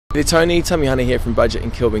Hey Tony, Tommy Hunter here from Budget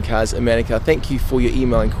and Kilburn Cars in Manukau. Thank you for your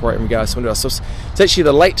email inquiry in regards to one of our softs. It's actually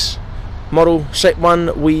the late model shape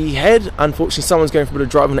one we had. Unfortunately, someone's going for a bit of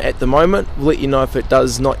driving at the moment. We'll let you know if it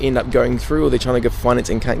does not end up going through or they're trying to go for finance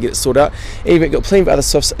and can't get it sorted out. Even got plenty of other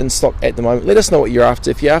softs in stock at the moment. Let us know what you're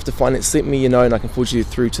after. If you're after finance, let me know and I can forward you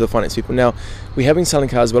through to the finance people. Now, we have been selling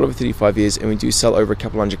cars well over 35 years and we do sell over a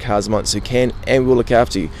couple hundred cars a month, so you can and we'll look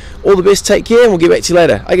after you. All the best, take care, and we'll get back to you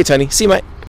later. Okay, Tony, see you, mate.